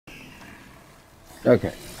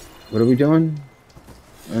Okay. What are we doing?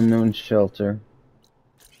 Unknown shelter.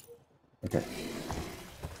 Okay.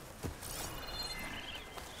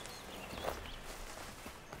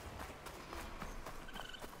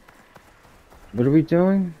 What are we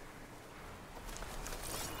doing?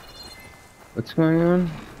 What's going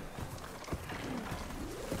on?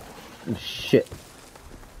 Oh, shit.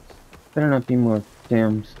 Better not be more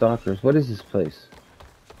damn stalkers. What is this place?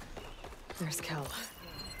 There's Kel.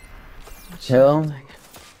 Kel?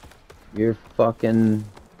 You're fucking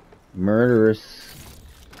murderous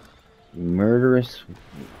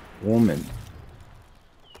woman.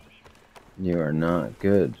 You are not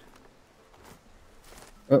good.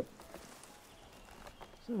 Oh.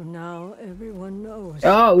 So now everyone knows.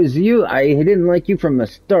 Oh, it was you. I didn't like you from the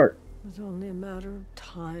start. It was only a matter of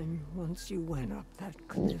time once you went up that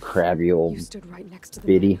cliff. Crabby old You stood right next to the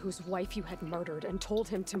biddy. man whose wife you had murdered and told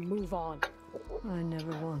him to move on. I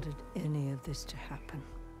never wanted any of this to happen.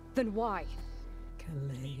 Then why?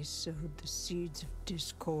 Calais sowed the seeds of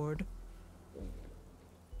discord.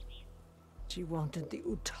 She wanted the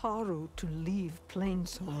Utaru to leave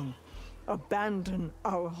Plainsong, abandon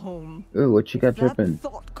our home. Ooh, what you got dripping? That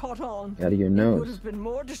thought caught on. Out of your It nose. would have been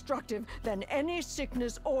more destructive than any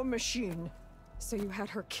sickness or machine. So you had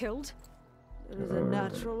her killed? There is a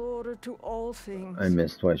natural order to all things. I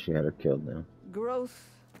missed why she had her killed now. Growth,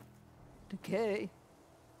 decay,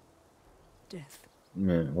 death.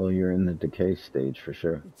 Yeah, well, you're in the decay stage for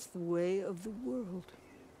sure. It's the way of the world.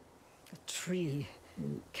 A tree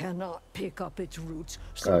cannot pick up its roots,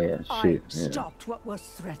 so Oh, yeah, I stopped what was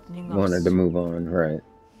threatening us. Wanted to move on, right.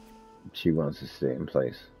 She wants to stay in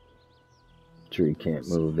place. Tree can't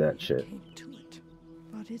move that shit.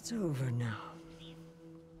 But it's over now.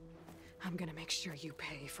 I'm gonna make sure you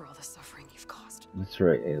pay for all the suffering you've caused. That's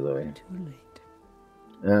right, Aloy. Too late.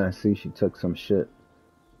 Ah, see, she took some shit.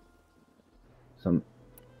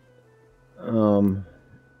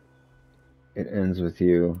 It ends with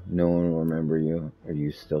you. No one will remember you, or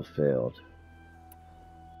you still failed.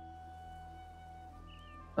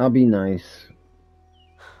 I'll be nice.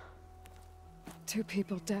 2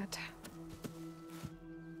 people dead.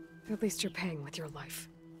 At least you're paying with your life.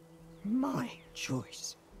 My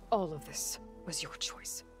choice. All of this was your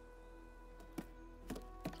choice.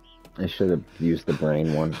 I should have used the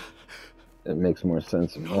brain one. It makes more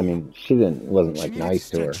sense. No. I mean, wasn't like nice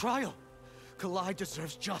to her. Trial. Kalai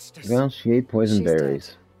deserves justice. Well, she ate poison She's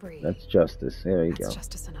berries. Dead, That's justice. There you go. That's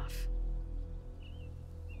justice enough.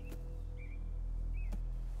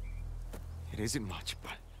 It isn't much,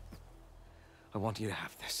 but I want you to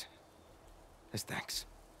have this. As thanks.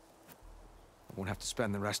 I won't have to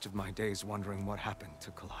spend the rest of my days wondering what happened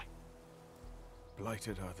to Kalai.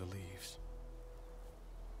 Blighted are the leaves.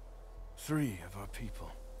 3 of our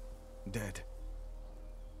people dead.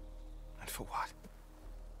 And for what?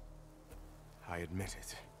 I admit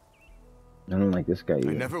it. I don't like this guy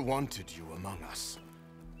either. I never wanted you among us.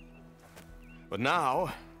 But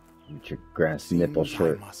now, with your grass nipple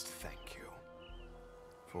shirt. I must thank you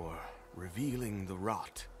for revealing the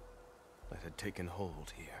rot that had taken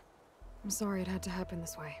hold here. I'm sorry it had to happen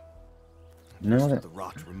this way. No, the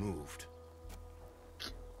rot removed.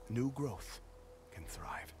 New growth can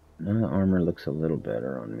thrive. Now the armor looks a little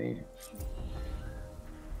better on me.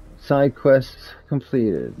 Side quests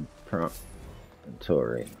completed.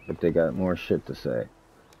 Promontory, but they got more shit to say.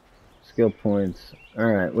 Skill points.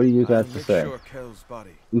 Alright, what do you got to say? Sure Kel's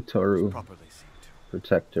body Utaru. properly seen to.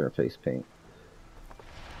 Protector face paint.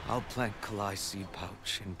 I'll plant Kalai's seed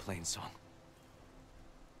pouch in Plainsong.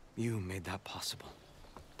 You made that possible.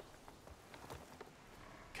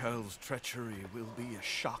 Kel's treachery will be a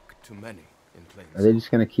shock to many in Plainsong. Are they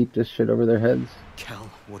just gonna keep this shit over their heads? Kel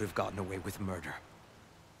would have gotten away with murder.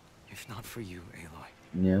 If not for you, Aloy.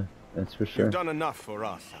 Yeah, that's for sure. You've done enough for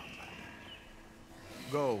us, Outlander.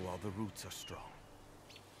 Go while the roots are strong.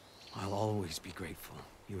 I'll always be grateful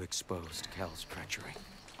you exposed Kel's treachery.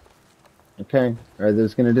 Okay, are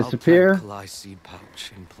those gonna disappear? I'll plant Kalai's seed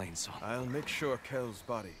pouch in Plainsong. I'll make sure Kel's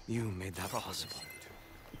body. You made that possible.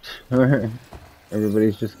 Alright.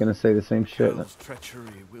 Everybody's just gonna say the same shit. Kel's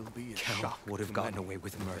treachery will be a Kel shock would have gotten away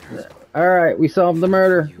with murder. Alright, we solved the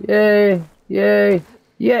murder. Yay! Yay!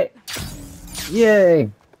 Yay! Yay!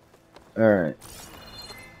 Alright.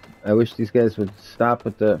 I wish these guys would stop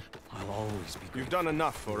with the... I'll always be grateful. You've done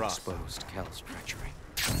enough for us. Exposed Kel's treachery.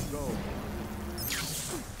 Go.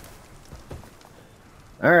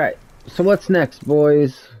 Alright, so what's next,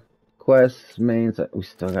 boys? Quests, mains, we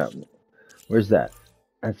still got... Where's that?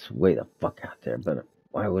 That's way the fuck out there, but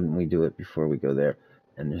why wouldn't we do it before we go there?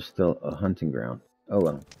 And there's still a hunting ground. Oh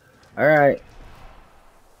well. Alright,